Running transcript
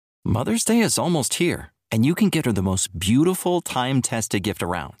Mother's Day is almost here, and you can get her the most beautiful time-tested gift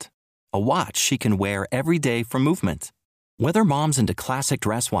around. A watch she can wear every day from Movement. Whether mom's into classic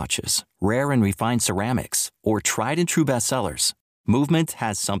dress watches, rare and refined ceramics, or tried and true bestsellers, Movement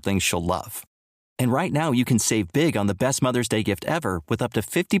has something she'll love. And right now you can save big on the best Mother's Day gift ever with up to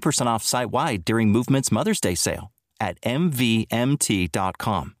 50% off site-wide during Movement's Mother's Day sale at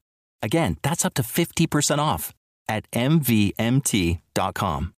MVMT.com. Again, that's up to 50% off at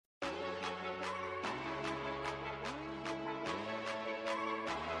MVMT.com.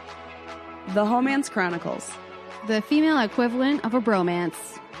 The Homance Chronicles. The female equivalent of a bromance.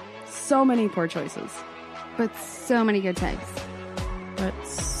 So many poor choices. But so many good types. But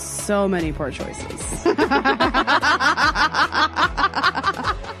so many poor choices.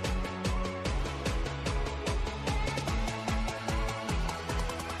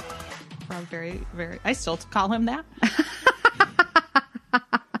 Very, very. I still call him that.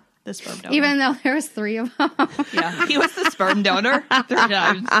 The sperm donor. Even though there was 3 of them. Yeah, he was the sperm donor 3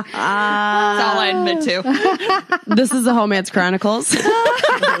 times. That's all I admit to. This is the Homance Chronicles.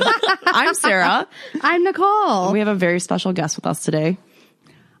 I'm Sarah. I'm Nicole. We have a very special guest with us today.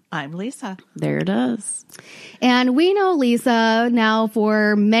 I'm Lisa. There it is. And we know Lisa now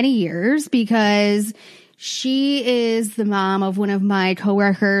for many years because she is the mom of one of my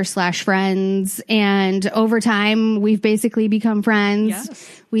coworkers / friends. And over time, we've basically become friends.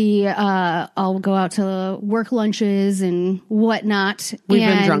 Yes. We all go out to work lunches and whatnot. We've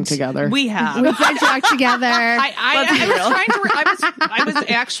been drunk together. We have. We've been drunk together. I was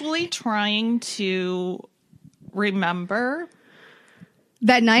actually trying to remember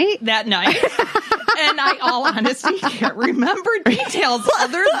That night? And I, all honesty, can't remember details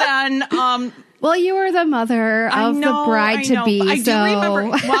other than... Well, you were the mother of the bride-to-be. I so. do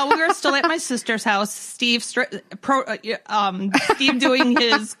remember while we were still at my sister's house, Steve doing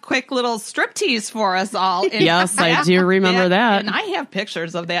his quick little striptease for us all. And yes, I do remember that. And I have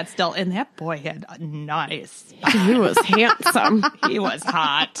pictures of that still. And that boy had a nice. He was handsome. He was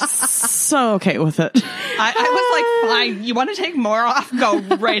hot. So okay with it. I was like, fine, you want to take more off? Go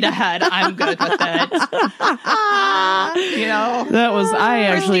right ahead. I'm good with it. You know? That was, I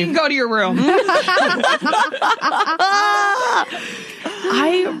actually... You can go to your room.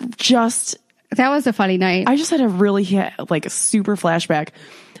 That was a funny night. I just had a really, like, a super flashback.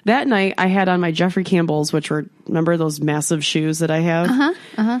 That night, I had on my Jeffrey Campbells, which were, remember those massive shoes that I have?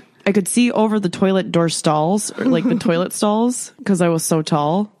 I could see over the toilet door stalls, or like the toilet stalls, because I was so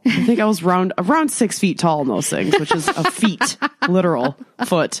tall. I think I was around 6 feet tall in those things, which is a feet, literal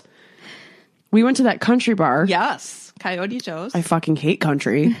foot. We went to that country bar. Yes. Coyote Joe's. I fucking hate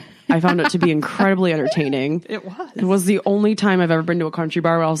country. I found it to be incredibly entertaining. It was. It was the only time I've ever been to a country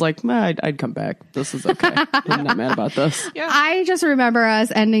bar where I was like, I'd come back. This is okay. I'm not mad about this. Yeah. I just remember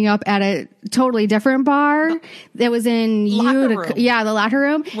us ending up at a totally different bar that was in Utica. Yeah, the locker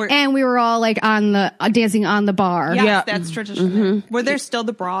room. And we were all like dancing on the bar. Yes, yeah. That's traditional. Mm-hmm. Were there still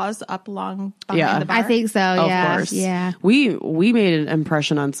the bras up along behind the bar? I think so. Of course. Yeah. We made an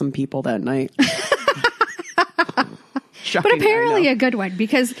impression on some people that night. Shocking, but apparently a good one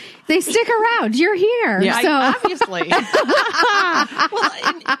because they stick around. You're here. Yeah, so. obviously. Well,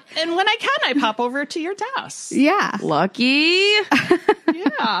 and when I can, I pop over to your desk. Yeah. Lucky.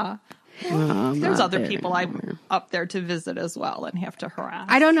 Yeah. There's other people I'm up there to visit as well and have to harass.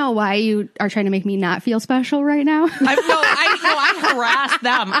 I don't know why you are trying to make me not feel special right now. I harass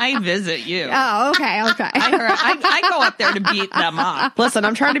them. I visit you. Oh, okay. I go up there to beat them up. Listen,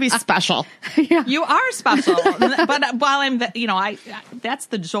 I'm trying to be special. Yeah. You are special, but while I'm, that's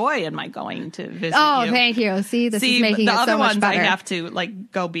the joy in my going to visit. Oh, you. thank you. See, this is making the it other so much ones better. I have to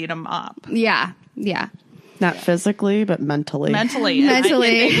go beat them up. Yeah. Not physically, but mentally. Mentally.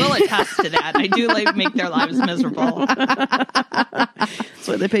 They will attest to that. I do make their lives miserable. That's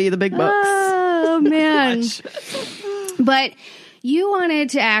why they pay you the big bucks. Oh, man. But you wanted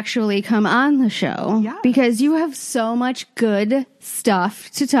to actually come on the show because you have so much good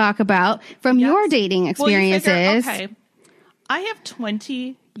stuff to talk about from your dating experiences. Well, I have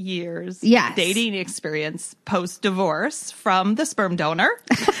 20 years dating experience post-divorce from the sperm donor.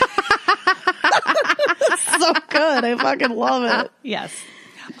 So good. I fucking love it. Yes.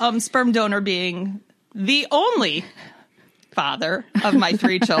 Sperm donor being the only father of my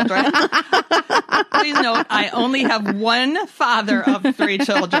 3 children. Please note, I only have one father of 3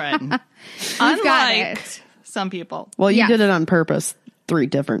 children. Unlike some people. Well, you did it on purpose 3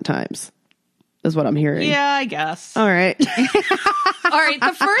 different times, is what I'm hearing. Yeah, I guess. All right. All right.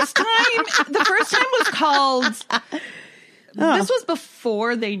 The first time was called... This was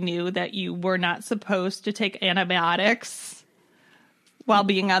before they knew that you were not supposed to take antibiotics while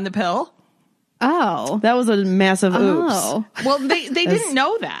being on the pill. Oh. That was a massive oops. Oh. Well, they didn't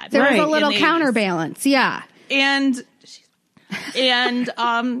know that. There was a Right. little In the 80s. counterbalance. Yeah. And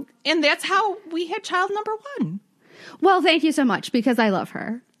that's how we had child number 1. Well, thank you so much because I love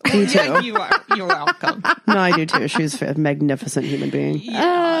her. Me too. Yeah, you're welcome. No, I do too. She's a magnificent human being.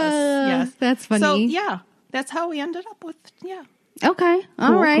 Yes. That's funny. So, yeah, that's how we ended up with, Okay.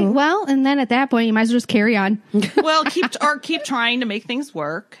 All right. cool. Well, and then at that point, you might as well just carry on. Well, keep trying to make things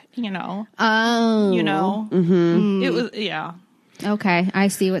work, Oh. Mm-hmm. It was, yeah. Okay. I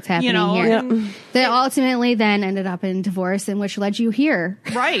see what's happening here. and- They ultimately then ended up in divorce, and which led you here.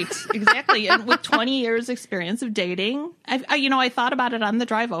 right, exactly. And with 20 years experience of dating, I thought about it on the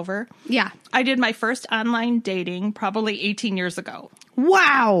drive over. Yeah. I did my first online dating probably 18 years ago.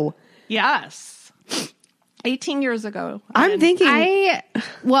 Wow. Yes. 18 years ago. I'm thinking. I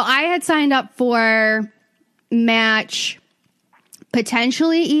had signed up for Match,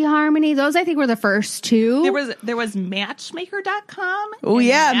 potentially eHarmony. Those I think were the first two. There was matchmaker.com. Oh,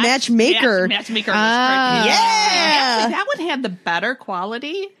 yeah, Matchmaker. Matchmaker was pretty. Yeah. Actually, that one had the better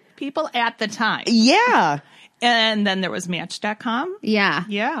quality people at the time. Yeah. And then there was match.com. Yeah.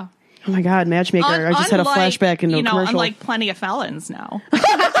 Yeah. Oh my God, Matchmaker. I just had a flashback into a commercial. Unlike plenty of felons now.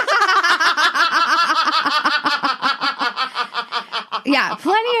 Yeah.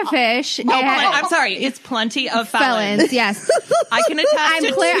 Plenty of fish. No, and- I'm sorry. It's plenty of felons. felons. Yes. I can attest I'm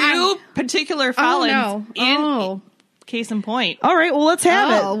to clear- two particular felons. Oh. Case in point. All right, well, let's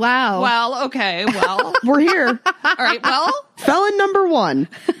have Oh, it. wow. Well, okay. Well, We're here. all right. Well, Felon number 1.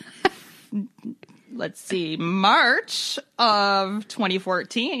 let's see. March of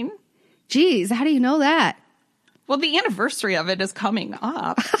 2014. Geez, how do you know that? Well, the anniversary of it is coming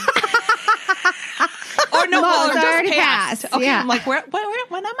up. Oh, no, Well, well, it's it just already passed. passed, Okay, yeah. I'm like, when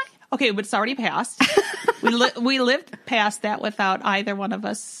am I? Okay, but it's already passed. we lived past that without either one of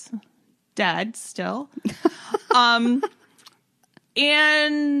us dead still. And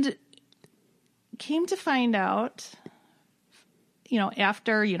came to find out,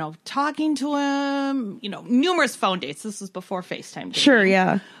 after, talking to him, numerous phone dates. This was before FaceTime dating. Sure,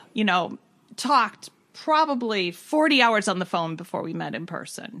 yeah. Talked probably 40 hours on the phone before we met in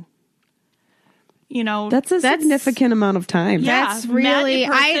person. That's a significant amount of time. That's met really- in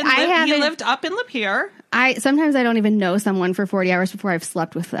person, I he haven't- lived up in Lapeer. Sometimes I don't even know someone for 40 hours before I've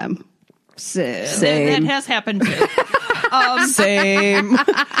slept with them. That Same. has happened too. Same.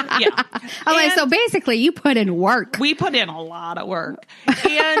 Yeah. I'm like, And so basically you put in work. we put in a lot of work.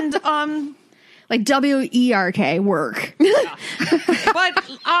 And Like WERK work.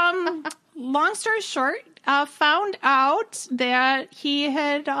 but long story short, found out that he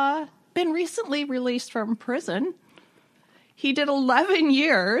had been recently released from prison. He did 11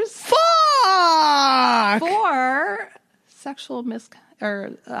 years Fuck! for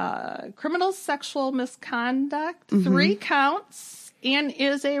criminal sexual misconduct, 3 counts, and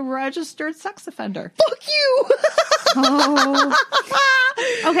is a registered sex offender. Fuck you!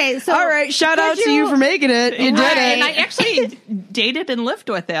 Okay, so All right, shout out to you for making it. You did And I it. actually dated and lived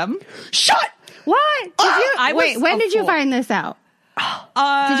with him. Shut! what? Did you I was wait? When a did you fool. find this out?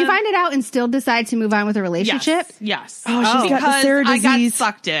 Did you find it out and still decide to move on with a relationship? Yes. Oh, she's got the Because Sarah I got disease.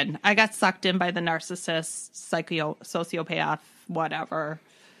 sucked in. I got sucked in by the narcissist, sociopath, whatever,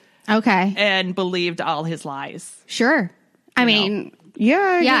 Okay, and believed all his lies. sure. I mean,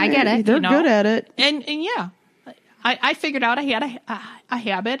 Yeah, I get it. They're You know? good at it. And yeah, I figured out I had a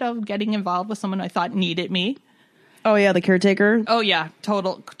habit of getting involved with someone I thought needed me. Oh, yeah, the caretaker. Oh yeah,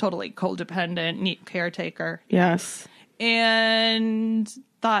 totally codependent, neat caretaker. Yes. And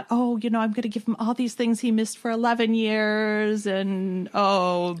thought, I'm going to give him all these things he missed for 11 years. And big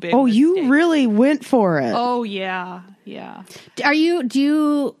Oh, you mistake. really went for it. Oh, yeah. Yeah. do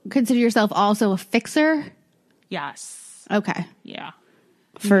you consider yourself also a fixer? Yes. Okay. Yeah.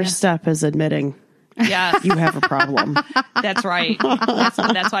 First step is admitting Yes. you have a problem. That's right.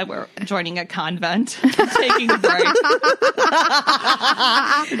 That's why we're joining a convent, taking a break.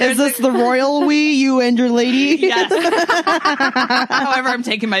 Is this the royal we, you and your lady? Yes. However, I'm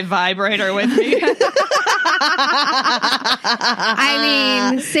taking my vibrator with me. I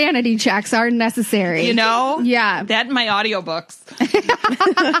mean, sanity checks are necessary. Yeah. That and my audiobooks.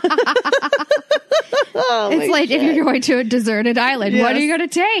 It's like if you're going to a deserted island, what are you going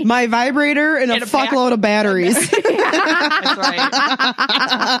to take? My vibrator and a And a pack- fuckload of batteries. That's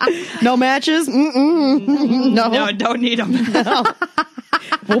right. No matches? Mm-mm. No, don't need them.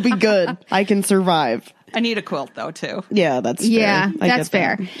 We'll be good. I can survive. I need a quilt, though, too. Yeah, that's fair. Yeah, I that's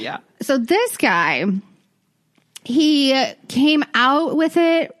get that. Yeah. So this guy, he came out with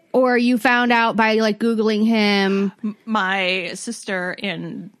it Or you found out by like Googling him? My sister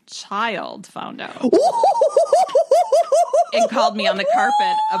and child found out. And called me on the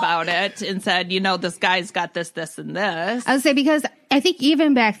carpet about it and said, this guy's got this, this, and this. I would say because I think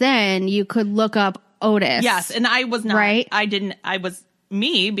even back then you could look up Otis. Yes, and I was not. Right?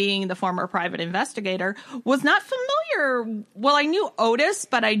 Me being the former private investigator, was not familiar. Well, I knew Otis,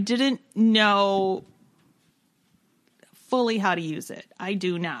 but I didn't know fully how to use it. I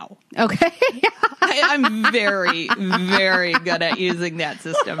do now. Okay. I'm very, very good at using that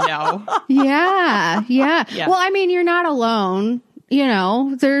system now. Yeah. Well, I mean, you're not alone.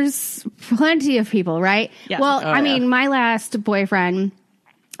 There's plenty of people, right? Yes. Well, I mean, my last boyfriend,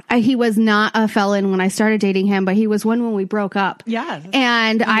 he was not a felon when I started dating him, but he was one when we broke up. Yes.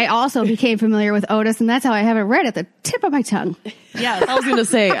 And I also became familiar with Otis, and that's how I have it right at the tip of my tongue. Yes. I was going to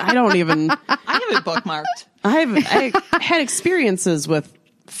say, I have it bookmarked. I had experiences with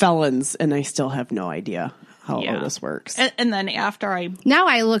felons, and I still have no idea how Otis works. And then after Now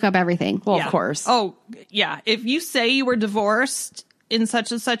I look up everything. Well, of course. Oh, yeah. If you say you were divorced in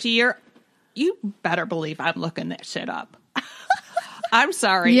such and such a year, you better believe I'm looking that shit up. I'm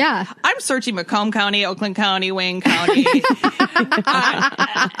sorry. Yeah. I'm searching Macomb County, Oakland County, Wayne County.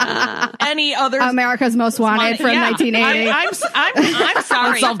 Any other. America's Most Wanted from 1980. I'm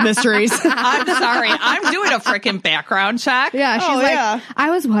sorry. Unsolved mysteries. I'm sorry. I'm doing a freaking background check. Yeah, she's I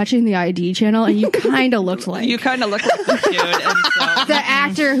was watching the ID channel, and you kind of looked like... You kind of look like the dude. And so. The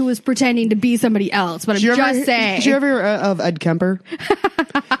actor who was pretending to be somebody else, but I'm just saying. Did you ever hear of Ed Kemper?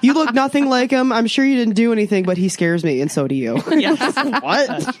 You look nothing like him. I'm sure you didn't do anything, but he scares me, and so do you. Yes.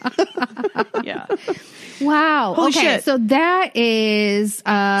 What? Yeah. Wow. Holy okay, shit. So that is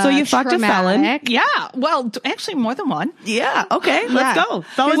So you fucked a felon? Yeah. Well, actually, more than one. Yeah. Okay. Let's go.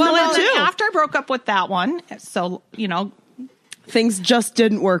 Felons Well, too. after I broke up with that one, so, Things just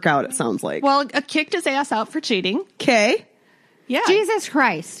didn't work out, it sounds like. well, I kicked his ass out for cheating. Okay. Yeah. Jesus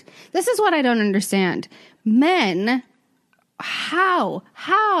Christ. This is what I don't understand. Men, how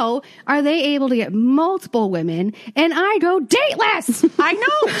are they able to get multiple women and I go dateless? I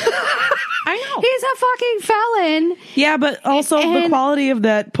know. He's a fucking felon. Yeah, but also the And- quality of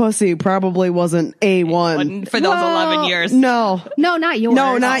that pussy probably wasn't A1. For those Well, 11 years. No. No, not yours.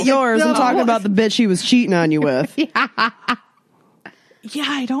 No, not yours. I'm talking about the bitch he was cheating on you with. Yeah,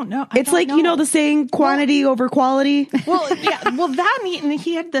 I don't know. It's like, the saying, quantity over quality. Well, yeah. Well,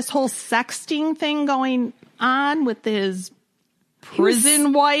 he had this whole sexting thing going on with his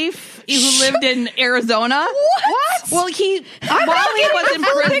prison wife who lived in Arizona. What? Well, while he was in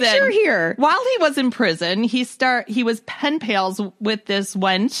prison picture here. While he was in prison, he was pen pals with this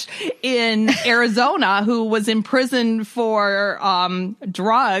wench in Arizona who was in prison for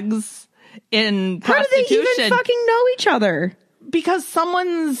drugs in How do prostitution. they even fucking know each other? Because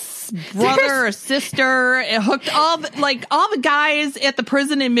someone's brother or sister hooked all the guys at the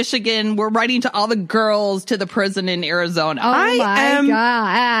prison in Michigan were writing to all the girls to the prison in Arizona. Oh my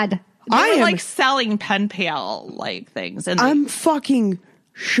God. They were selling pen pal things. And I'm fucking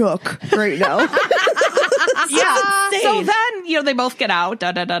shook right now. yeah. So then, they both get out.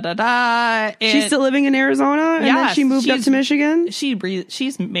 Da da da da da. She's still living in Arizona, and then she moved up to Michigan.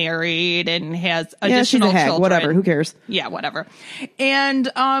 She's married and has Yeah, she's a additional hag. children. Whatever. Who cares? Yeah, whatever. And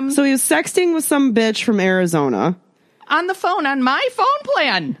So he was sexting with some bitch from Arizona. on the phone on my phone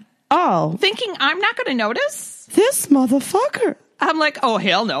plan, Oh, thinking I'm not going to notice. this motherfucker. I'm like, oh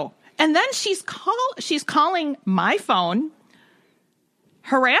hell no. And then she's calling my phone,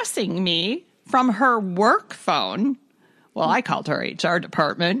 harassing me from her work phone. Well, I called her HR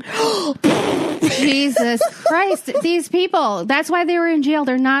department. Jesus Christ. These people, that's why they were in jail.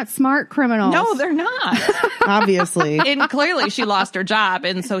 They're not smart criminals. No, they're not. Obviously. And clearly she lost her job.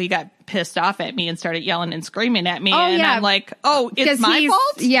 And so he got pissed off at me and started yelling and screaming at me. And I'm like, oh, it's my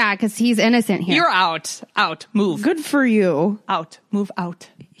fault? Yeah, because he's innocent here. You're out. Out. Move. Good for you. Out. Move out.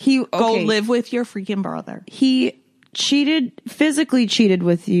 He Go live with your freaking brother. He physically cheated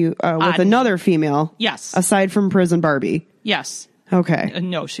with you, with another female. Yes. Aside from Prison Barbie. Yes. Okay.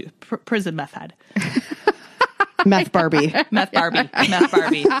 No, prison meth head. Meth Barbie. Meth Barbie. Meth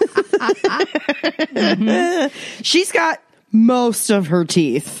Barbie. Mm-hmm. She's got most of her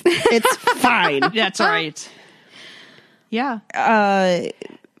teeth. It's fine. That's right. Yeah.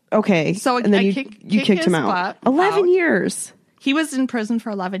 Okay. So and then you kicked him out. 11 years. He was in prison for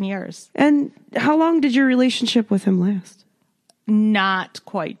 11 years. And how long did your relationship with him last? Not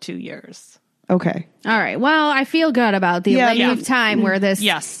quite 2 years. Okay. All right. Well, I feel good about the length of time where this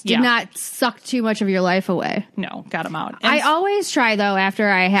did not suck too much of your life away. No, got him out. I always try, though, after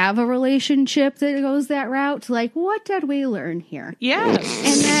I have a relationship that goes that route, like, what did we learn here? Yes.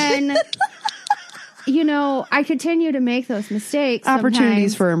 And then, I continue to make those mistakes.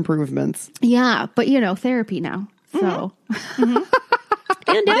 Opportunities sometimes. for improvements. Yeah, but, therapy now. So.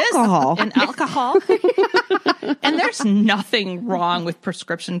 And alcohol. And alcohol. And there's nothing wrong with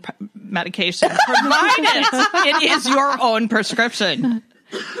prescription medication, provided it is your own prescription.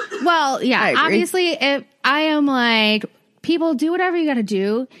 Well, yeah, I agree. obviously, if I am like, people do whatever you got to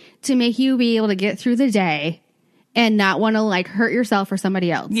do to make you be able to get through the day and not want to like hurt yourself or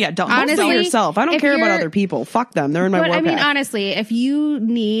somebody else. Yeah, don't honestly yourself. I don't care about other people. Fuck them. They're in my But I mean, warpath. honestly, if you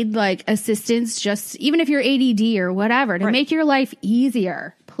need like assistance, just even if you're ADD or whatever, to make your life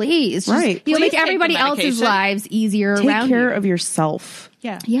easier, please. Just, Right. You'll Please make take the everybody else's medication. lives easier Take around care you. of yourself.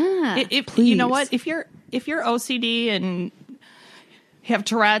 Yeah. Yeah. You know what? If you're OCD and have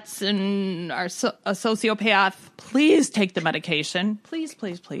Tourette's and are a sociopath, please take the medication. Please,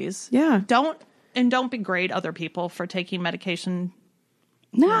 please, please. Yeah. Don't begrade other people for taking medication.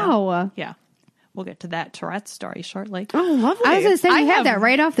 No. Yeah. We'll get to that Tourette's story shortly. Oh, lovely. I was going to say, I you have- have that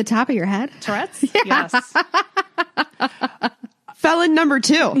right off the top of your head. Tourette's? Yes. Felon number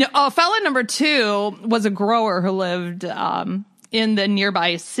 2. No, felon number 2 was a grower who lived in the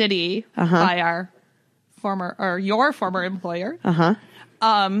nearby city by your former employer.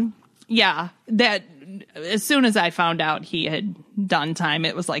 Yeah, that as soon as I found out he had done time,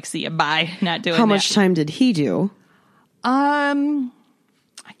 it was like, see ya, bye, not doing How that. much time did he do? I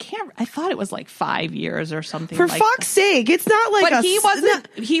thought it was like 5 years or something. For like fuck's sake, it's not like But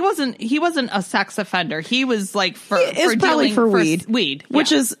he wasn't a sex offender. He was like for probably dealing for weed. Weed.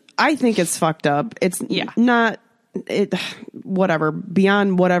 Which yeah. is, I think it's fucked up. It's Yeah. not, whatever,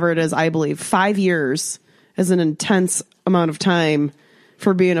 beyond whatever it is, I believe. 5 years is an intense amount of time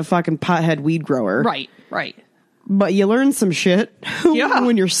for being a fucking pothead weed grower. right. But you learn some shit Yeah.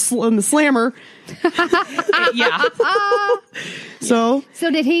 when you're in the slammer. Yeah. So,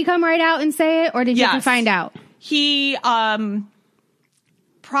 So did he come right out and say it, or did you have to Yes. find out? He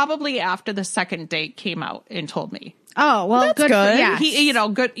probably after the second date came out and told me. Oh, well, That's good. good. Yeah.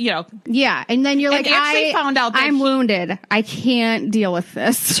 Good. Yeah, and then you're And like, actually I found out that I'm he- wounded. I can't deal with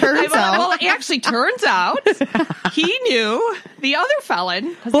this. Well, it actually turns out he knew the other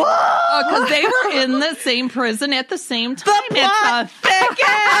felon because they were in the same prison at the same time. It's a thicket.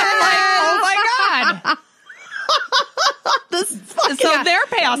 Oh my god! So they're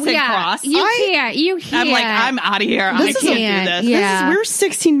passing cross. You can't. I'm like, I'm out of here. I This can't can't. do this. Yeah. we're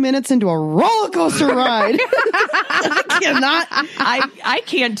 16 minutes into a roller coaster ride. I cannot. I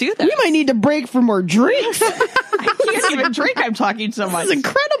can't do this. We might need to break for more drinks. I can't even drink. I'm talking so much. This is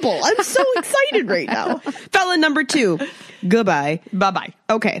incredible. I'm so excited right now. Felon number 2. Goodbye. Bye bye.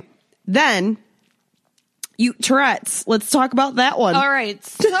 Okay. Then, Tourette's. Let's talk about that one. All right.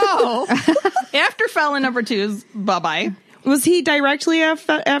 So after felon number 2's bye bye. Was he directly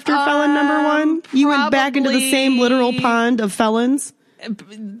after felon number 1? You went back into the same literal pond of felons?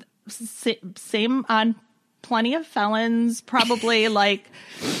 Same on plenty of felons. Probably like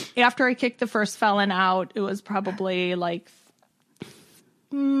after I kicked the first felon out, it was probably like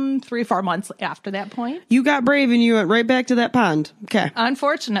 3-4 months after that point. You got brave and you went right back to that pond. Okay.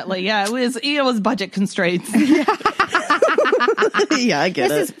 Unfortunately, yeah, it was budget constraints. Yeah, I get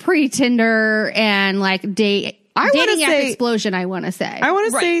This it. is pre-Tinder and like dating app explosion, I want to say. I want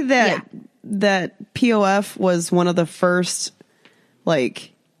to Right. say that POF was one of the first,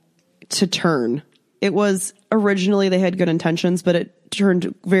 like, to turn. It was originally they had good intentions, but it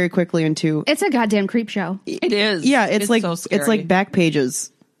turned very quickly into It's a goddamn creep show. It is. yeah. It's like so scary. it's like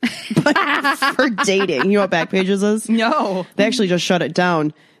Backpages, but for dating. You know what Backpages is? No. They actually just shut it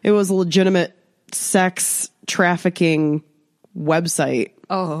down. It was a legitimate sex trafficking website.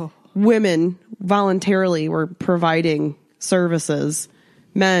 Oh. Women voluntarily were providing services.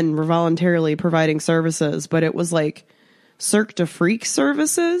 Men were voluntarily providing services, but it was like Cirque du Freak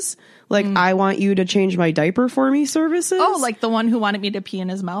services. Like, I want you to change my diaper for me services. Oh, like the one who wanted me to pee in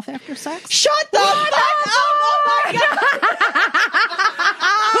his mouth after sex? shut the fuck up! Oh my god!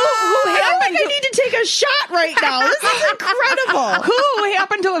 I think I need to take a shot right now. This is incredible. Who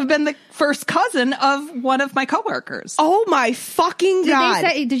happened to have been the first cousin of one of my coworkers? Oh my fucking god!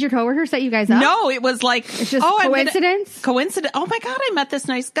 Did your coworker set you guys up? No, it was like It's just coincidence? Coincidence. Oh my god, I met this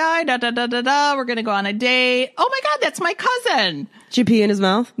nice guy. Da da da da da. We're gonna go on a date. Oh my god, that's my cousin. Did you pee in his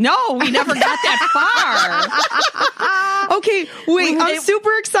mouth? No, we never got that far. Okay, wait, I'm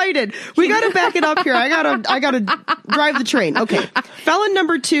super excited. We got to back it up here. I gotta drive the train. Okay. Felon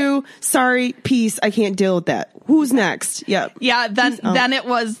number 2. Sorry, peace. I can't deal with that. Who's next? Yep. Yeah. Then it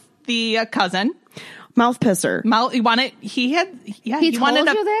was the cousin. Mouth pisser. He told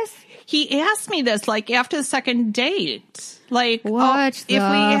you this? He asked me this like after the second date. Like, what if we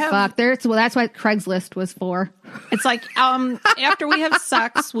have, fuck? That's what Craigslist was for. It's like, after we have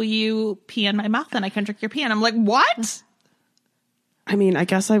sex, will you pee in my mouth and I can drink your pee? And I'm like, what? I mean, I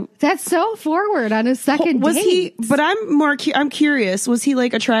guess That's so forward on a second was date. he? But I'm curious. Was he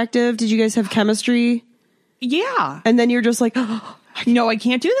like attractive? Did you guys have chemistry? Yeah. And then you're just like, no, I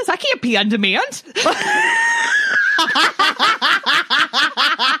can't do this. I can't pee on demand.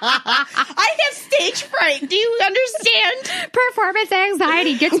 I have stage fright. Do you understand? Performance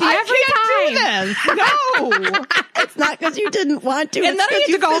anxiety gets me every time. No. it's not because you didn't want to. And then I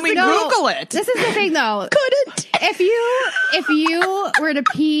had to go home and Google it. This is the thing, though. Couldn't. If you were to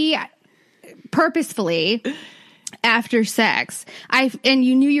pee purposefully after sex, and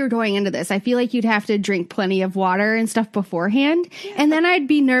you knew you were going into this, I feel like you'd have to drink plenty of water and stuff beforehand, and then I'd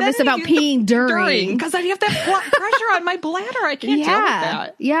be nervous about peeing during. Because I'd have that pressure on my bladder. I can't deal with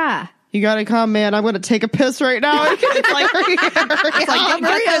that. Yeah. You gotta come, man. I'm gonna take a piss right now. It's like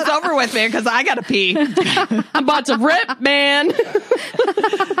get this over with, man, because I gotta pee. I'm about to rip, man.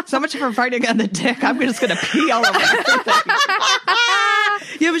 So much for fighting on the dick. I'm just gonna pee all over everything.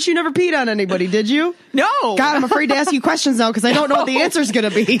 Yeah, but you never peed on anybody, did you? No. God, I'm afraid to ask you questions now because I don't know what the answer's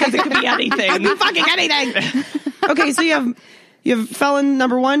gonna be. Because it could be anything. It could be fucking anything. Okay, so you have felon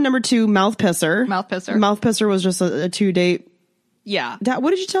number 1, number 2, mouth pisser. Mouth pisser. Mouth pisser was just a 2-date. Yeah.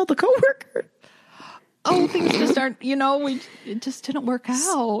 What did you tell the coworker? Oh, things just aren't, it just didn't work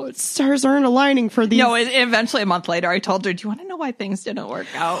out. Stars aren't aligning for these. No, eventually a month later, I told her, do you want to know why things didn't work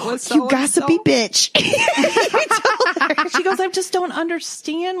out? You gossipy bitch. She goes, I just don't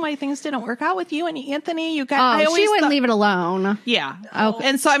understand why things didn't work out with you and Anthony. You guys. She wouldn't leave it alone. Yeah. Okay.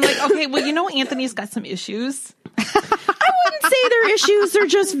 And so I'm like, okay, well, Anthony's got some issues. I wouldn't say they're issues. They're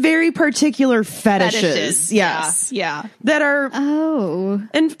just very particular fetishes. Yes. Yeah. That are. Oh.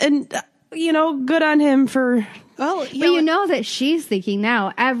 And good on him for. Well, you know that she's thinking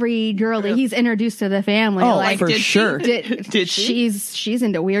now. Every girl that he's introduced to the family, for sure. Did she? She's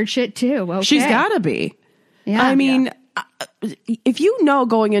into weird shit too. Okay. She's gotta be. Yeah. I mean, if you know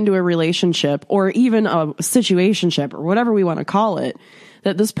going into a relationship or even a situationship or whatever we want to call it,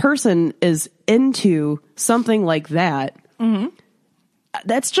 that this person is into something like that,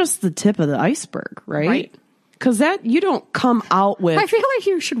 that's just the tip of the iceberg, right? Because that you don't come out with. I feel like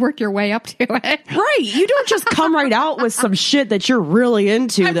you should work your way up to it. Right. You don't just come right out with some shit that you're really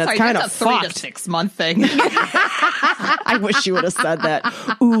into. That's kind of fucked. That's a 3 to 6 month thing. I wish you would have said that.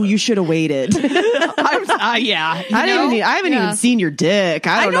 Ooh, you should have waited. Yeah. I haven't even seen your dick.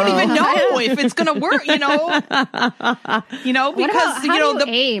 I don't even know if it's going to work, because, how do you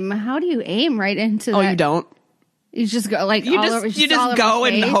aim? How do you aim right into that? Oh, you don't? You just go like you just go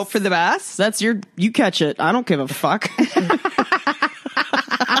and hope for the best. That's you catch it. I don't give a fuck. I'm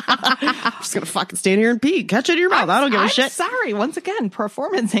just gonna fucking stand here and pee. Catch it in your mouth. I don't give a shit. Sorry, once again,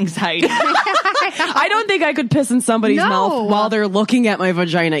 performance anxiety. I don't think I could piss in somebody's mouth while they're looking at my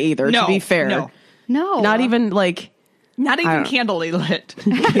vagina either. To be fair, no, not even like. Not even candlely lit.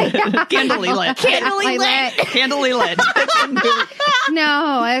 Candlely lit. Candlely lit.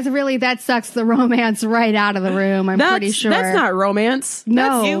 No, that sucks the romance right out of the room. I'm pretty sure that's not romance.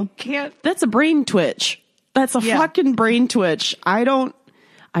 No, you can't. That's a brain twitch. That's a fucking brain twitch. I'm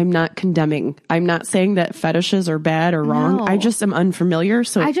not condemning. I'm not saying that fetishes are bad or wrong. No. I just am unfamiliar,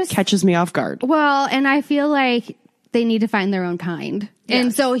 so it catches me off guard. Well, and I feel like they need to find their own kind. Yes.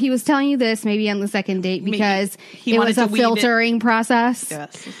 And so he was telling you this maybe on the second date because it was a filtering process.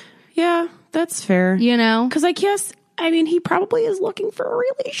 Yes. Yeah, that's fair. Because I guess, he probably is looking for a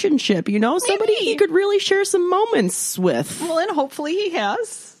relationship, somebody he could really share some moments with. Well, and hopefully he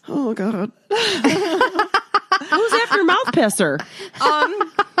has. Oh, God. Who's after mouth pisser?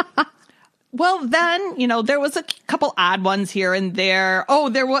 Well, then, there was a couple odd ones here and there. Oh,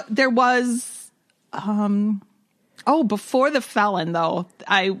 there was, before the felon, though,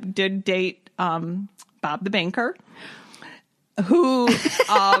 I did date Bob the banker, who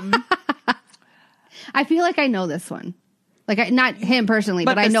I feel like I know this one. Like, not him personally,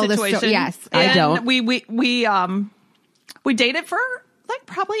 but I know this story. Yes, and I don't. We dated for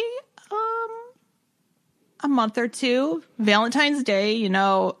probably a month or two. Valentine's Day,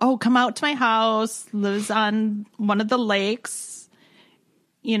 come out to my house. Lives on one of the lakes,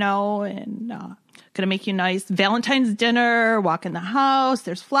 and Gonna make you nice Valentine's dinner, walk in the house,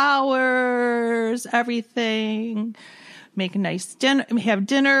 there's flowers, everything. Make a nice dinner, have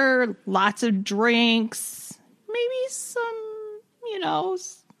dinner, lots of drinks, maybe some,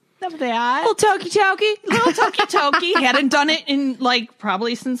 of that. Little Talkie. Hadn't done it in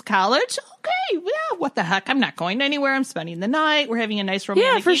probably since college. Okay, yeah, what the heck? I'm not going anywhere. I'm spending the night. We're having a nice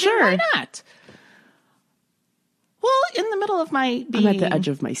romantic for evening. sure. Why not? Well, in the middle of my being I'm at the edge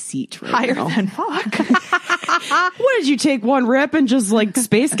of my seat right higher now. than fuck. What did you take one rip and just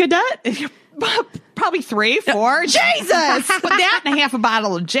space cadet? Probably 3, 4. Jesus! With that and half a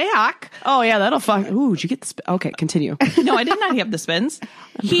bottle of Jack. Oh yeah, that'll fuck. Ooh, did you get the? Okay, continue. No, I did not have the spins.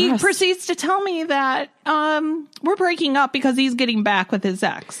 He proceeds to tell me that we're breaking up because he's getting back with his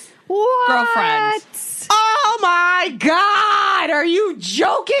ex-girlfriend. Oh my God! Are you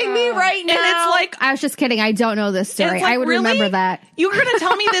joking me right now? And it's I was just kidding. I don't know this story. I would remember that. You were going to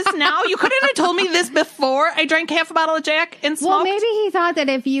tell me this now? You couldn't have told me this before I drank half a bottle of Jack and smoked? Well, maybe he thought that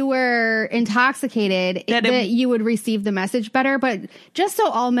if you were intoxicated, that you would receive the message better. But just so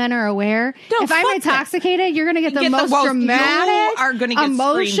all men are aware, if I'm intoxicated, you're going to get the most dramatic, you are going to get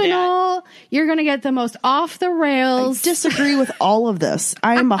emotional. You're going to get the most off the rails. I disagree with all of this.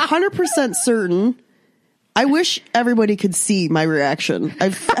 I am 100% certain. I wish everybody could see my reaction. I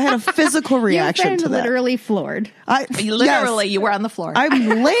had a physical reaction to that. Literally floored. You were on the floor.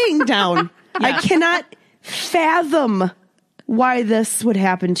 I'm laying down. I cannot fathom why this would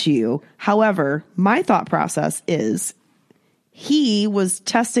happen to you. However, my thought process is he was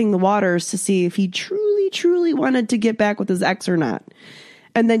testing the waters to see if he truly wanted to get back with his ex or not.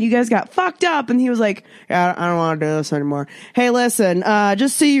 And then you guys got fucked up and he was like, yeah, I don't want to do this anymore. Hey, listen,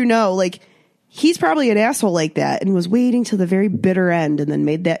 just so you know, he's probably an asshole like that and was waiting till the very bitter end and then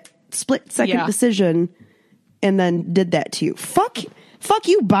made that split-second decision and then did that to you. Fuck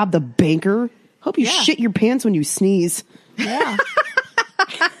you, Bob the banker. Hope you shit your pants when you sneeze. Yeah.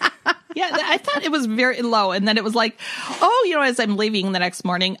 Yeah, I thought it was very low. And then it was as I'm leaving the next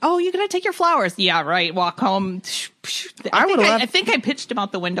morning, you're going to take your flowers. Yeah, right. Walk home. I think I pitched him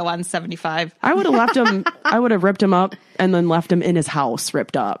out the window on 75. I would have left him. I would have ripped him up and then left him in his house,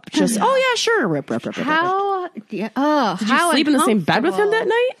 ripped up. Just, yeah, sure. Rip. How? Did you sleep in the same bed with him that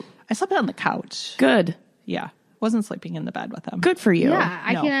night? I slept on the couch. Good. Yeah. Wasn't sleeping in the bed with him. Good for you. Yeah,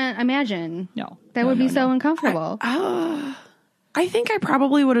 I can't imagine. No. That would be so uncomfortable. I think I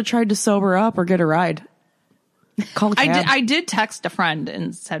probably would have tried to sober up or get a ride. Call a cab. I did text a friend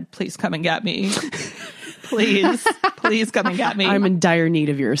and said, please come and get me. Please come and get me. I'm in dire need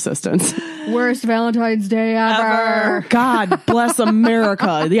of your assistance. Worst Valentine's Day ever. God bless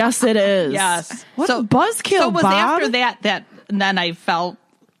America. Yes, it is. Yes. What a buzzkill, so it was Bob. after that and then I felt.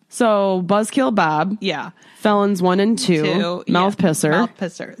 So buzzkill Bob. Yeah. Felons 1 and 2. Mouth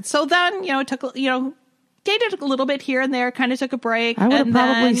pisser. So then, dated a little bit here and there, kind of took a break. I would have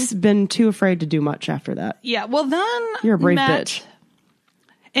probably been too afraid to do much after that. Yeah, well then... You're a brave bitch.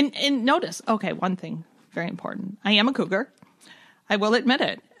 And notice, one thing, very important. I am a cougar. I will admit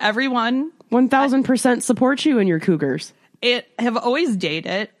it. Everyone... 1,000% supports you in your cougars. Have always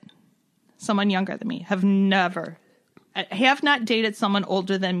dated someone younger than me. Have not dated someone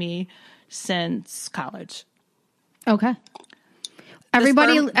older than me since college. Okay.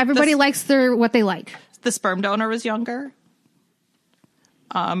 Everybody likes what they like. The sperm donor was younger.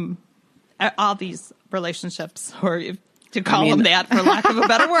 All these relationships, or to call them that for lack of a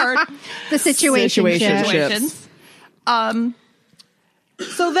better word. The situations.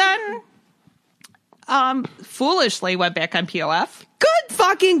 So then, foolishly went back on POF. Good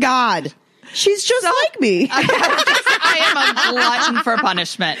fucking God. She's just like me. I am a glutton for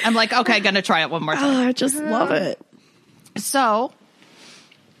punishment. I'm like, okay, gonna try it one more time. Oh, I just love it. So,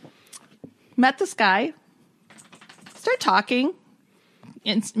 met this guy, started talking,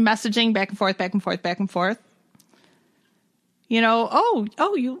 and messaging back and forth. You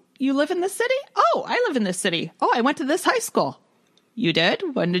live in this city? Oh, I live in this city. Oh, I went to this high school. You did?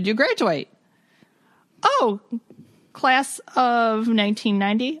 When did you graduate? Oh, class of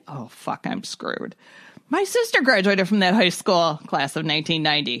 1990. Oh, fuck, I'm screwed. My sister graduated from that high school, class of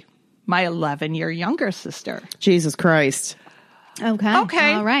 1990. My 11-year younger sister. Jesus Christ.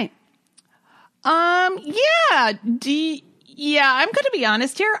 Okay. All right. Yeah. I'm going to be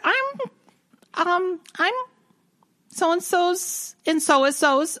honest here. I'm so-and-so's and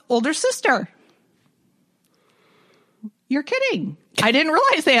so-and-so's older sister. You're kidding. I didn't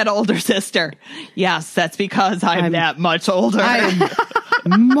realize they had an older sister. Yes, that's because I'm that much older.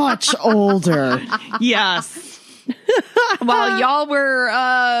 I'm much older. Yes. While y'all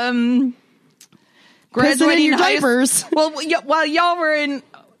were graduating your diapers. While y'all were in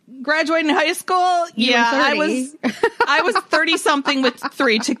graduating high school, I was 30 something with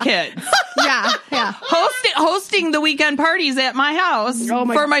 3 kids. Yeah. Hosting the weekend parties at my house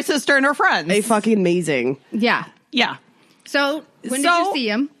for my sister and her friends. A fucking amazing. Yeah. Yeah. So when did you see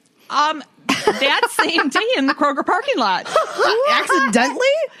him? That same day in the Kroger parking lot. Accidentally?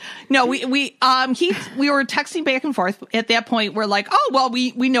 No, we were texting back and forth. At that point, we're like, oh, well,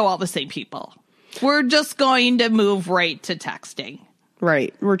 we know all the same people. We're just going to move right to texting.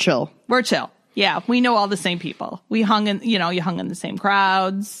 Right. We're chill. Yeah, we know all the same people. We hung in, you hung in the same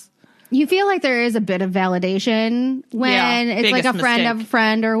crowds. You feel like there is a bit of validation when it's like a friend of a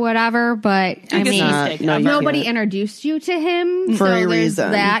friend or whatever, but I mean, nobody introduced you to him for a there's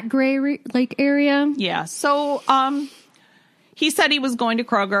reason. That gray area. Yeah. So, he said he was going to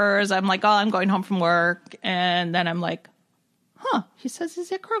Kroger's. I'm like, oh, I'm going home from work, and then I'm like, huh? He says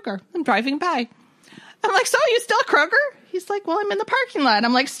he's at Kroger. I'm driving by. I'm like, so are you still at Kroger? He's like, well, I'm in the parking lot.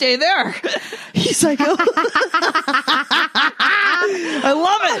 I'm like, stay there. He's like, oh. I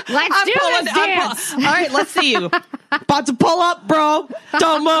love it. Let's do this dance. All right, let's see you. About to pull up, bro.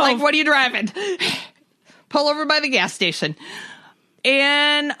 Don't move. Like, what are you driving? Pull over by the gas station.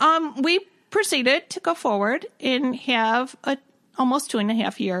 And we proceeded to go forward and have a almost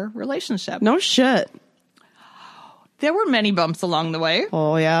 2.5-year relationship. No shit. There were many bumps along the way.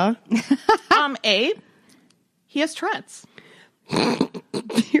 Oh, yeah? He has Tourette's.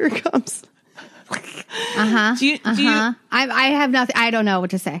 Here it comes. Do you I have nothing. I don't know what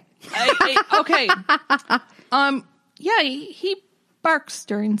to say. Okay. Yeah, he barks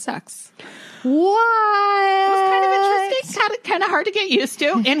during sex. What? It was kind of interesting. Kind of hard to get used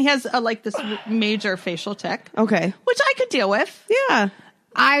to. And he has this major facial tick. Okay. Which I could deal with. Yeah.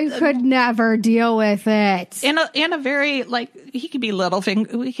 I could never deal with it. And a very, he could be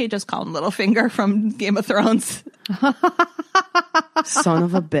Littlefinger. We could just call him Littlefinger from Game of Thrones. Son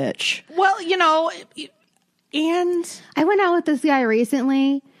of a bitch. Well, and I went out with this guy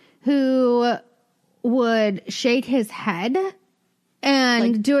recently who would shake his head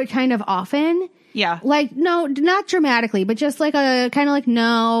and do it kind of often. Yeah. No, not dramatically, but just like a kind of like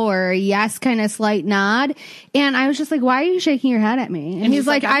no or yes kind of slight nod. And I was just like, why are you shaking your head at me? And he's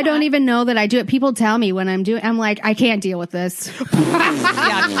like, I don't even know that I do it. People tell me when I'm doing, I'm like, I can't deal with this.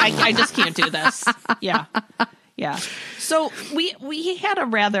 I just can't do this. Yeah. Yeah. So we had a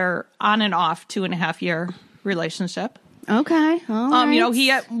rather on and off 2.5-year relationship. Okay. All right.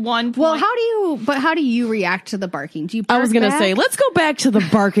 He at one point. Well, how do you react to the barking? Do you bark I was going to say, let's go back to the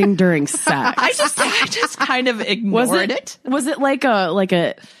barking during sex. I just kind of ignored it. Was it like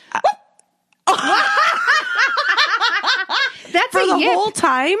a That's for a the yip. whole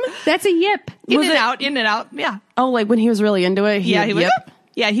time? That's a yip. In and out. Yeah. Oh, like when he was really into it? He would. Yip?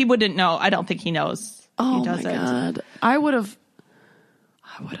 Yeah, he wouldn't know. I don't think he knows. Oh, he doesn't. my God. I would have.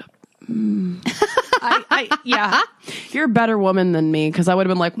 Yeah. You're a better woman than me, because I would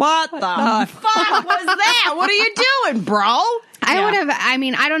have been like, what the fuck was that? What are you doing, bro? I would have, I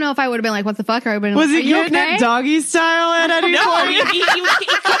don't know if I would have been like, what the fuck? Or I would have been Was like, he getting okay? it doggy style at any No, point? he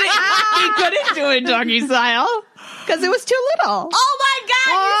couldn't do it doggy style because it was too little. Oh my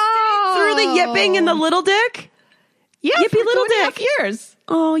God! You through the yipping and the little dick? Yeah, yippy for little 2.5 dick. years.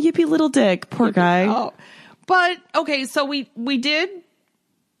 Oh, yippy little dick. Poor guy. Oh. But okay, so we did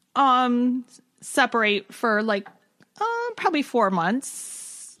separate for probably 4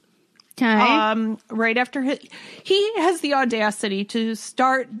 months. Okay. Right after he has the audacity to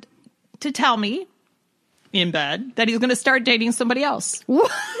start to tell me in bed that he's going to start dating somebody else.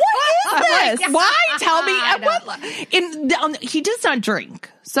 What is this? Why? Tell me. He does not drink.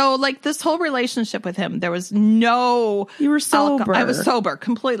 So this whole relationship with him, there was no. You were sober. I was sober,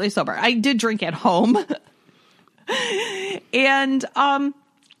 completely sober. I did drink at home. And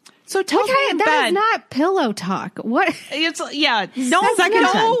so tell me in that bed. is not pillow talk. What? It's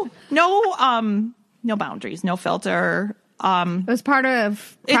no boundaries, no filter. It was part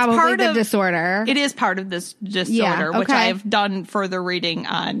of the disorder. It is part of this disorder, which I've done further reading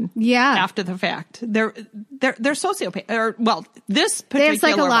on. Yeah. After the fact, they're sociopath, or this particular. They have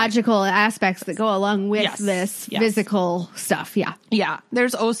psychological aspects that go along with this physical stuff. Yeah. Yeah.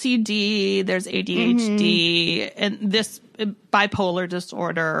 There's OCD, there's ADHD, and this bipolar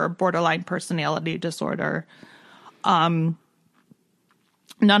disorder, borderline personality disorder. None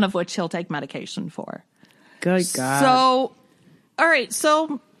of which he'll take medication for. Good God. So, all right.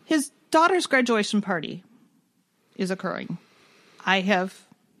 So his daughter's graduation party is occurring. I have,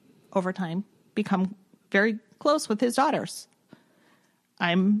 over time, become very close with his daughters.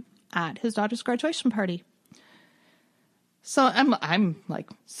 I'm at his daughter's graduation party. So I'm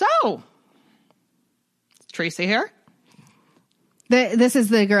like, so, is Tracy here? This is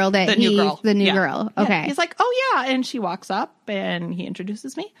the girl that The new girl. The new Yeah. girl. Yeah. Okay. He's like, oh, yeah. And she walks up and he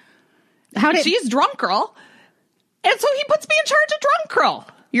introduces me. How did She's drunk girl. And so he puts me in charge of drunk girl.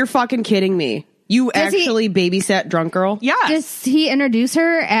 You're fucking kidding me. You actually babysat drunk girl? Yes. Does he introduce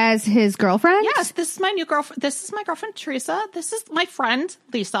her as his girlfriend? Yes, this is my new girlfriend. This is my girlfriend, Teresa. This is my friend,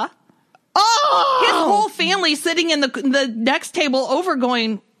 Lisa. Oh! His whole family sitting in the next table over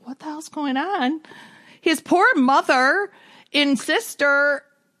going, what the hell's going on? His poor mother and sister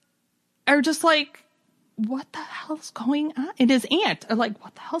are just like, what the hell's going on? And his aunt are like,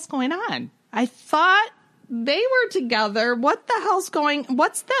 what the hell's going on? I thought they were together.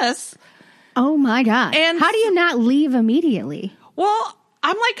 What's this? Oh my God. And how do you not leave immediately? Well,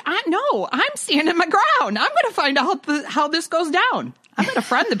 I'm like, I'm standing my ground. I'm going to find out how this goes down. I'm going to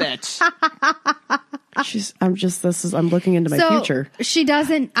friend the bitch. I'm looking into my future. She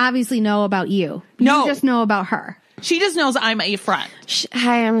doesn't obviously know about you. No. You just know about her. She just knows I'm a friend.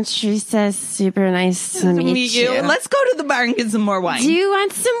 Hi, I'm Teresa. Super nice to meet you. Let's go to the bar and get some more wine. Do you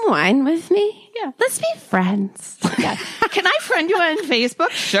want some wine with me? Yeah. Let's be friends. Yeah. Can I friend you on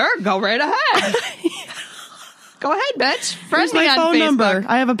Facebook? Sure, go right ahead. Go ahead, bitch. Friend Here's me my on phone Facebook. number.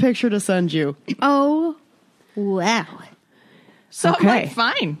 I have a picture to send you. Oh, wow. So Okay. I'm like,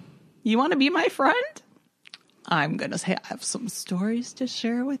 fine. You want to be my friend? I'm going to have some stories to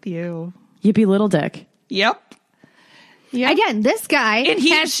share with you. Yippee little dick. Yep. Again, this guy And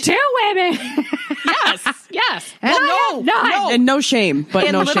he has two women. Yes. And I have none. no. And no shame, but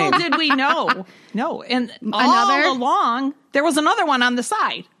And no little shame. did we know. No. And Another? all along, there was another one on the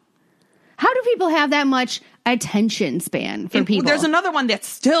side. How do people have that much attention span for And people? there's another one that's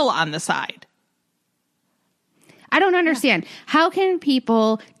still on the side. I don't understand. How can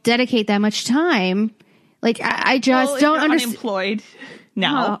people dedicate that much time? Like, I just Well, if don't you're understand. unemployed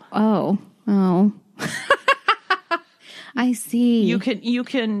now. Oh. I see. You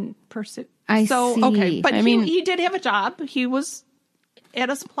can pursue. I see. Okay, but I mean, he did have a job. He was at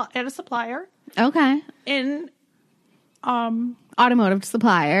a supplier Okay. in Automotive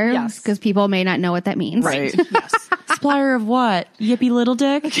supplier. Yes. Because people may not know what that means. Right. yes. Supplier of what? Yippee little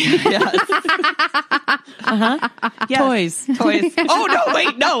dick? Yes. Toys. Toys. Oh no!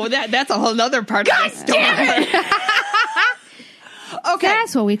 Wait, no. That's a whole other part of the story. Okay.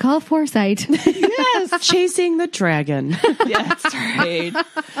 That's what we call foresight. Yes. Chasing the dragon. Yeah, that's right.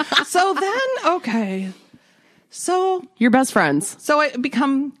 So then, okay. So Your best friends. I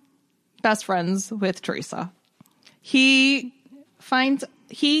become best friends with Teresa. We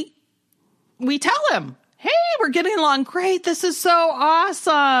tell him, hey, we're getting along great. This is so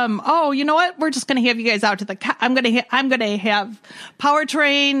awesome. Oh, you know what? We're just going to have you guys out to I'm going to have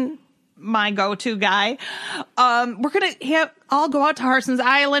Powertrain, my go-to guy. We're going to I'll go out to Harson's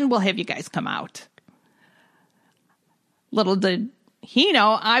Island. We'll have you guys come out. Little did he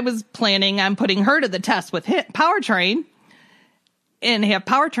know, I was planning on putting her to the test with Powertrain and have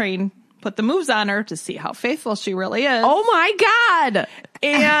Powertrain put the moves on her to see how faithful she really is. Oh my God.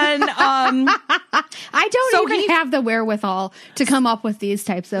 And I don't even have the wherewithal to come up with these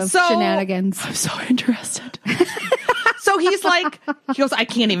types of shenanigans. I'm so interested. so he goes, I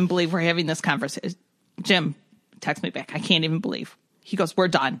can't even believe we're having this conversation. Jim, text me back. I can't even believe. He goes, we're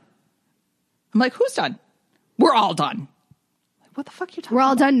done. I'm like, who's done? We're all done. Like, what the fuck are you talking We're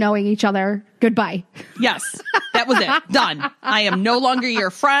all about? done knowing each other. Goodbye. Yes, that was it. Done. I am no longer your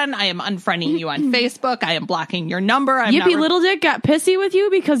friend. I am unfriending you on Facebook. I am blocking your number. Yippee little dick got pissy with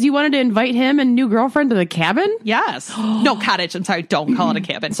you because you wanted to invite him and new girlfriend to the cabin? Yes. No, cottage. I'm sorry. Don't call it a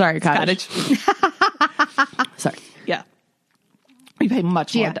cabin. Sorry, It's cottage. Sorry. Yeah. We pay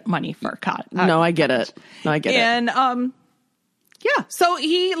much more money for a cottage. No, I get it. And, yeah. So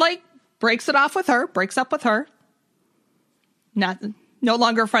he breaks it off with her, breaks up with her. No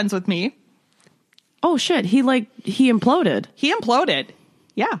longer friends with me. Oh shit, he imploded. He imploded.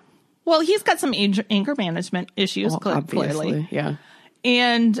 Yeah. Well, he's got some anger management issues, clearly. Obviously, yeah.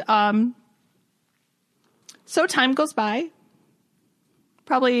 And so time goes by.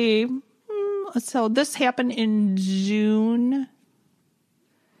 Probably, so this happened in June.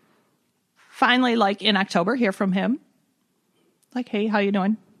 Finally, in October, hear from him. Hey, how you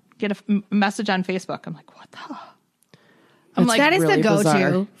doing? Get a message on Facebook. I'm like, what the? I'm like, that is really the go-to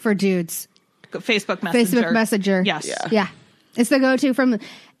bizarre. for dudes. Facebook Messenger. Facebook Messenger. Yes. Yeah. It's the go-to from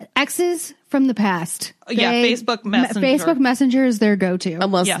exes from the past. Yeah, Facebook Messenger. Facebook Messenger is their go-to.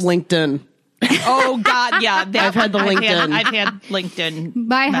 Unless Yes. LinkedIn. Oh God, yeah. I've had the LinkedIn. I've had LinkedIn.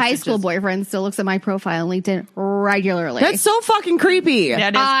 My high messages. school boyfriend still looks at my profile on LinkedIn regularly. That's so fucking creepy.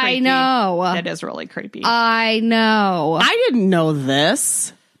 That is I creepy. know. That is really creepy. I know. I didn't know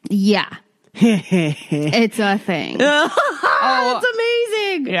this. Yeah. It's a thing. That's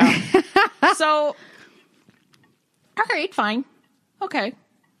amazing. Yeah. So, all right, fine. Okay.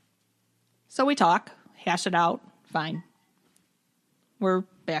 So we talk, hash it out. Fine. We're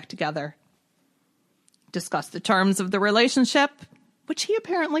back together. Discuss the terms of the relationship, which he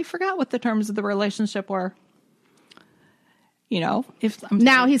apparently forgot what the terms of the relationship were. You know, if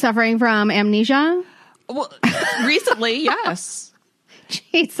Now he's suffering from amnesia. Well, recently, yes.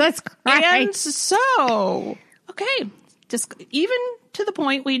 Jesus Christ. And so, okay, even to the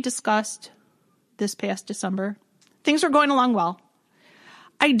point we discussed this past December, things were going along well.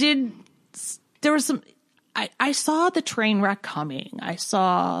 There was some, I saw the train wreck coming. I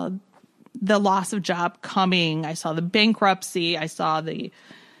saw the loss of job coming. I saw the bankruptcy. I saw the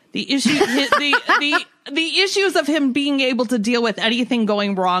issue, the issues of him being able to deal with anything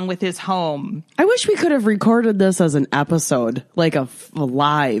going wrong with his home. I wish we could have recorded this as an episode, like a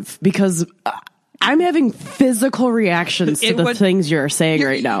live, because I'm having physical reactions to the things you're saying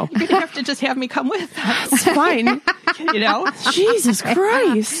right now. You're gonna have to just have me come with. It's fine. You know, Jesus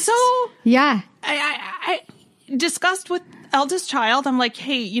Christ. So Yeah. I discussed with eldest child. I'm like,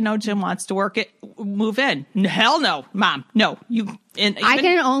 hey, you know, Jim wants to move in. Hell no, Mom, no. I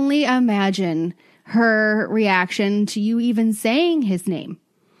can only imagine her reaction to you even saying his name.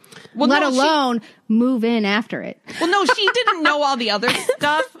 Well, let alone move in after it. Well, no, she didn't know all the other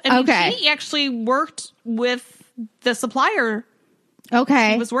stuff. I mean, okay. She actually worked with the supplier.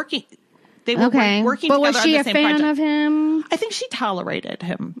 Okay. She was working. They were working but together was she on a the same fan project. of him? I think she tolerated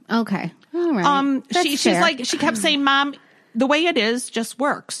him. Okay. All right. She's like, she kept saying, Mom, the way it is just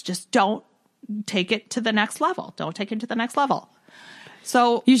works. Just don't take it to the next level. Don't take it to the next level.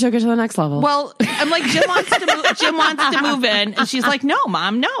 So you took it to the next level. Well, I'm like, Jim wants to move in. And she's like, no,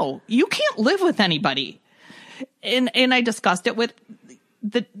 Mom, no, you can't live with anybody. And I discussed it with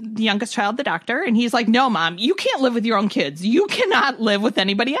the youngest child, the doctor. And he's like, no, Mom, you can't live with your own kids. You cannot live with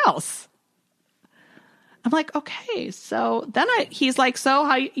anybody else. I'm like, okay. So then he's like, so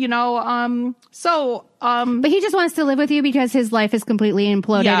how, you know, but he just wants to live with you because his life is completely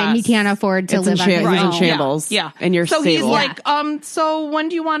imploded and he can't afford to live on his own. He's in shambles. Yeah. And you're so stable. He's like, so when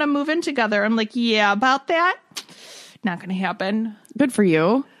do you want to move in together? I'm like, yeah, about that. Not going to happen. Good for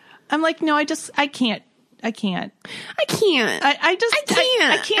you. I'm like, no, I can't. I can't. I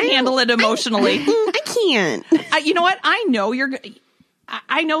can't handle it emotionally. I can't. You know what?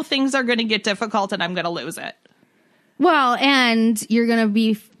 I know things are going to get difficult and I'm going to lose it. Well, and you're going to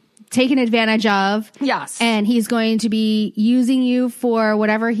be taken advantage of. Yes. And he's going to be using you for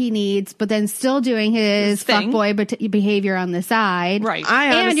whatever he needs, but then still doing his fuckboy behavior on the side. Right.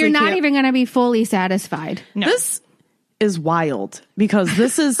 And you're not even going to be fully satisfied. No. This is wild because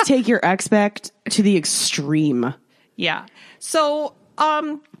this is take your expect to the extreme. Yeah. So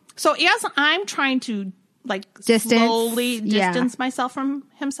as I'm trying to slowly distance myself from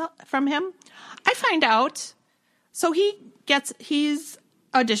him, I find out. So he's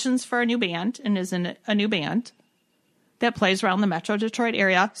auditions for a new band and is in a new band that plays around the Metro Detroit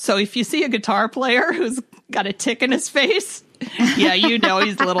area. So if you see a guitar player who's got a tick in his face, yeah, you know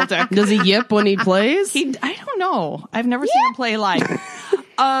he's a little dick. Does he yip when he plays? I don't know. I've never seen him play live.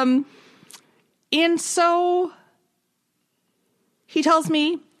 And so he tells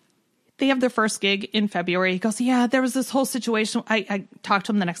me they have their first gig in February. He goes, yeah, there was this whole situation. I talked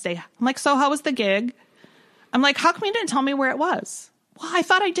to him the next day. I'm like, so how was the gig? I'm like, how come you didn't tell me where it was? Well, I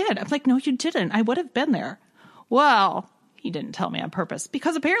thought I did. I'm like, no, you didn't. I would have been there. Well, he didn't tell me on purpose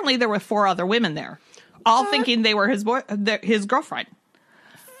because apparently there were 4 other women there, all thinking they were his girlfriend.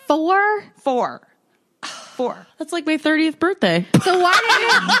 4? 4. That's like my 30th birthday. So why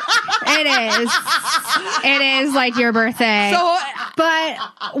did it is like your birthday. So, but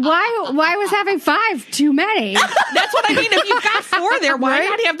why was having 5 too many? That's what I mean. If you've got 4 there, why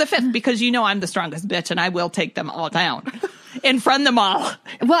not have the 5th? Because you know I'm the strongest bitch and I will take them all down and friend them all.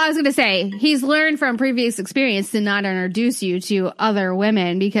 Well, I was going to say, he's learned from previous experience to not introduce you to other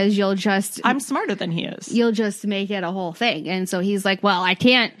women because I'm smarter than he is. You'll just make it a whole thing. And so he's like, well, I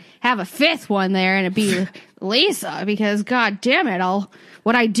can't have a 5th one there and it be Lisa because God damn it,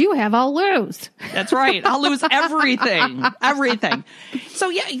 what I do have, I'll lose. That's right. I'll lose everything.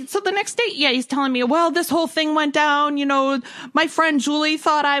 So the next day, he's telling me, well, this whole thing went down. You know, my friend Julie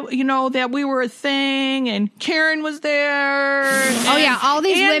thought that we were a thing and Karen was there. All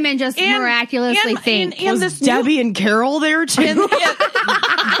these women just miraculously think. And was Debbie and Carol there too? And Bob,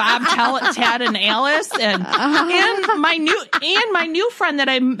 Tad, and Alice, and my new friend that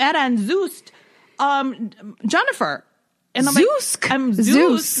I met on Zeus, Jennifer. And I'm Zeus.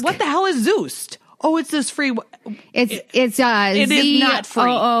 Zeus. What the hell is Zeus? oh, it's this free. It's it is not free.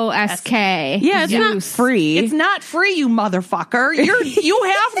 ZOOSK. Yeah, it's not free. It's not free, you motherfucker. You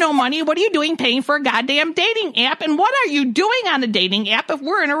have no money. What are you doing paying for a goddamn dating app? And what are you doing on a dating app if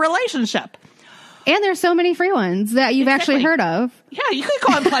we're in a relationship? And there's so many free ones that you've actually heard of. Yeah, you could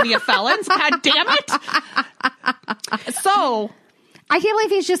call him plenty of felons. God damn it. So I can't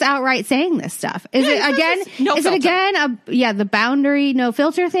believe he's just outright saying this stuff. Is it again the boundary, no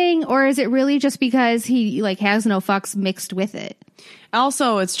filter thing, or is it really just because he like has no fucks mixed with it?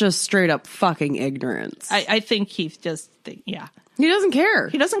 Also, it's just straight up fucking ignorance. I think he's just, He doesn't care.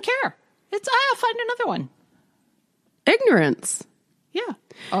 He doesn't care. I'll find another one. Ignorance. Yeah.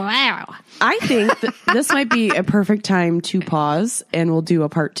 Oh, wow. I think that this might be a perfect time to pause and we'll do a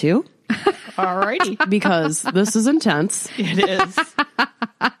part 2. Alrighty. Because this is intense. It is.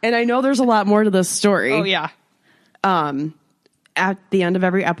 And I know there's a lot more to this story. Oh, yeah. At the end of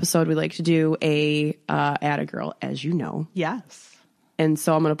every episode, we like to do a Add a Girl, as you know. Yes. And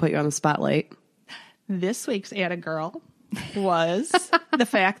so I'm going to put you on the spotlight. This week's Add a Girl was the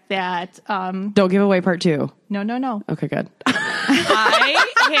fact that... Don't give away part 2. No. Okay, good. I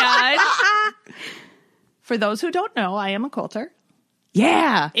had... For those who don't know, I am a quilter.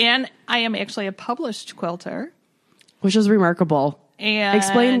 Yeah. And I am actually a published quilter. Which is remarkable. And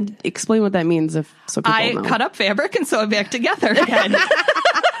explain what that means so people know. Cut up fabric and sew it back together again.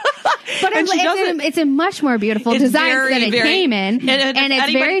 But it's a much more beautiful design than it came in. And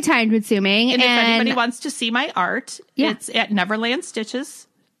it's very time consuming. And if anybody wants to see my art, it's at Neverland Stitches.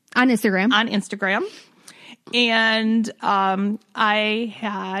 On Instagram. And I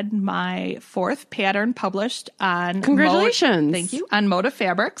had my 4th pattern published on... Congratulations. Thank you. On Moda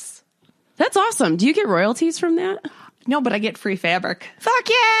Fabrics. That's awesome. Do you get royalties from that? No, but I get free fabric. Fuck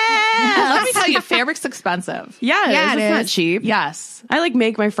yeah! Let me tell you, fabric's expensive. Yeah, it's not cheap. Yes. I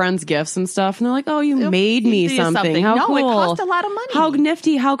make my friends gifts and stuff, and they're like, "Oh, you made me something. How cool! No, it cost a lot of money. How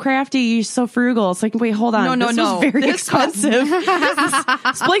nifty! How crafty! You're so frugal." It's like, wait, hold on. No. This was very expensive.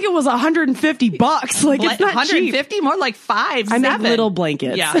 This blanket was $150. Like it's not 150, cheap. More like 5. I make little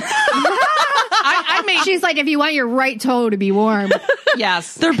blankets. Yeah. I made. She's like, if you want your right toe to be warm.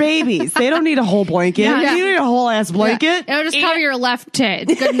 Yes. They're babies. They don't need a whole blanket. Yeah. You need a whole ass blanket. It'll just cover your left tit.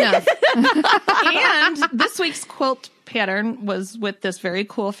 Good enough. And this week's quilt pattern was with this very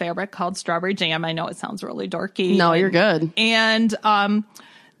cool fabric called Strawberry Jam. I know it sounds really dorky. No, you're good. And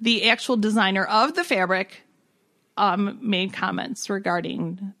the actual designer of the fabric made comments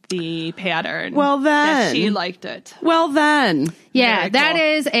regarding the pattern. Well, then. That she liked it. Well, then. Yeah, that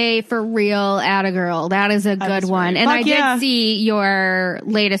is a for real Atta Girl. That is a good one. And I did see your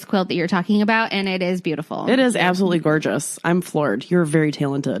latest quilt that you're talking about, and it is beautiful. It is absolutely gorgeous. I'm floored. You're very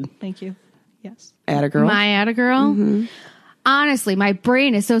talented. Thank you. Yes. Atta Girl. My Atta Girl? Mm-hmm. Honestly, my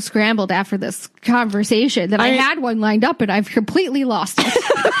brain is so scrambled after this conversation that I had one lined up and I've completely lost it.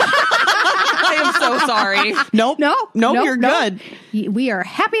 I am so sorry. Nope, you're good. We are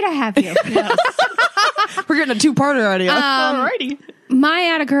happy to have you. Yes. We're getting a 2-parter out of you. Alrighty.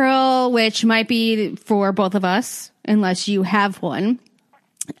 My Atta Girl, which might be for both of us, unless you have one.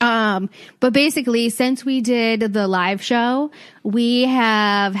 But basically, since we did the live show, we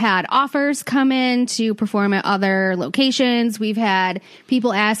have had offers come in to perform at other locations. We've had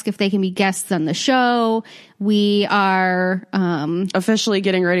people ask if they can be guests on the show. We are officially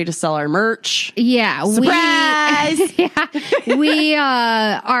getting ready to sell our merch. Yeah. Surprise! We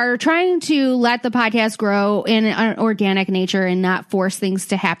are trying to let the podcast grow in an organic nature and not force things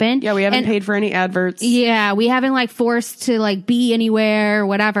to happen. Yeah, we haven't paid for any adverts. Yeah, we haven't forced to be anywhere or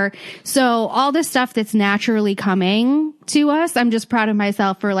whatever. So all this stuff that's naturally coming to us, I'm just proud of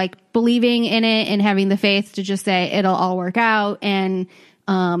myself for believing in it and having the faith to just say it'll all work out and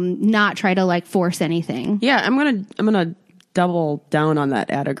not try to force anything. Yeah, I'm gonna double down on that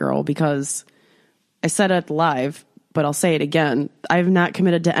Atta Girl because I said it live, but I'll say it again. I've not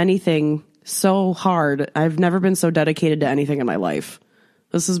committed to anything so hard. I've never been so dedicated to anything in my life.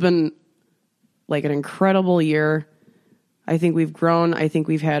 This has been an incredible year. I think we've grown. I think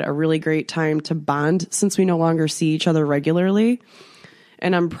we've had a really great time to bond since we no longer see each other regularly.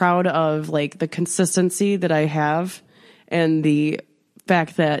 And I'm proud of the consistency that I have and the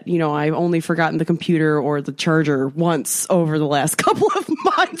fact that, I've only forgotten the computer or the charger once over the last couple of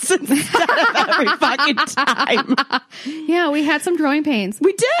months instead of every fucking time. Yeah, we had some growing pains.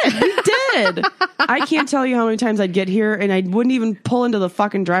 We did. I can't tell you how many times I'd get here and I wouldn't even pull into the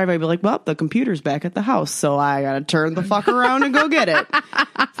fucking driveway. I'd be like, well, the computer's back at the house, so I gotta turn the fuck around and go get it.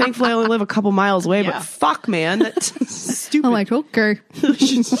 Thankfully, I only live a couple miles away, but fuck, man, that's stupid. I'm like, okay.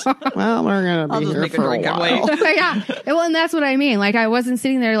 Well, we're gonna be here for a while. Yeah. Well, and that's what I mean. I wasn't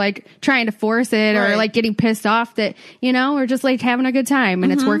sitting there like trying to force it or like getting pissed off that, you know, we're just like having a good time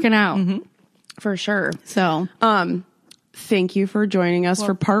and it's working out. For sure. So, thank you for joining us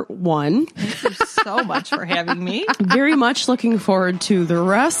for part 1. Thank you so much for having me. Very much looking forward to the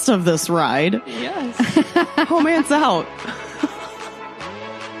rest of this ride. Yes. Homance out.